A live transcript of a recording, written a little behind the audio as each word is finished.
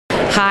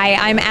Hi,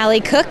 I'm Allie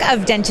Cook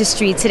of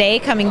Dentistry Today,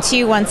 coming to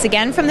you once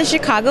again from the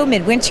Chicago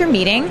Midwinter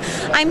Meeting.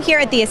 I'm here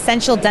at the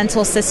Essential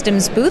Dental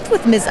Systems booth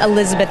with Ms.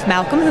 Elizabeth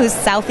Malcolm, who's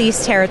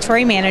Southeast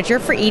Territory Manager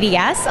for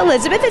EDS.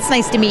 Elizabeth, it's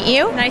nice to meet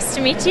you. Nice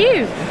to meet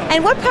you.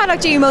 And what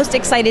product are you most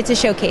excited to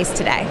showcase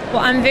today? Well,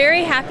 I'm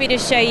very happy to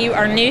show you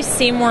our new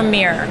C-Mor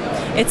Mirror.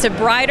 It's a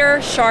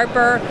brighter,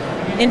 sharper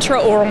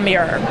intraoral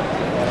mirror.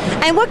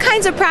 And what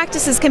kinds of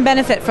practices can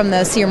benefit from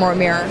the C-Mor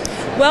Mirror?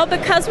 Well,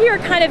 because we are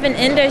kind of an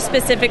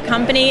endo-specific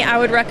company, I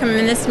would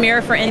recommend this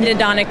mirror for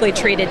endodontically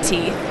treated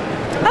teeth.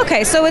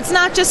 Okay, so it's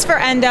not just for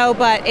endo,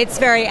 but it's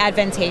very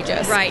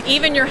advantageous. Right,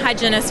 even your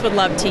hygienist would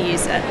love to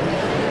use it.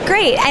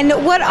 Great, and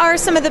what are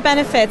some of the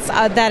benefits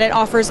that it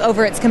offers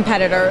over its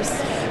competitors?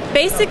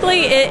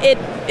 Basically,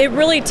 it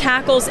really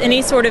tackles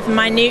any sort of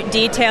minute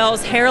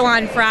details,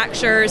 hairline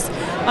fractures,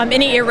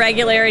 any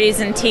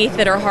irregularities in teeth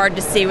that are hard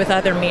to see with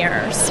other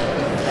mirrors.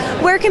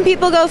 Where can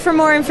people go for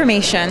more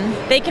information?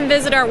 They can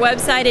visit our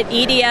website at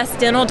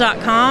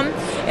edsdental.com,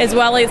 as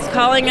well as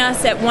calling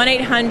us at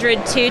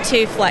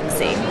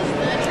 1-800-22-FLEXI.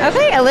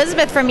 Okay,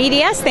 Elizabeth from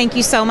EDS, thank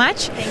you so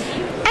much. Thank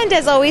you. And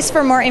as always,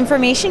 for more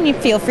information, you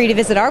feel free to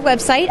visit our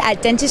website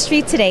at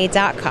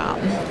dentistrytoday.com.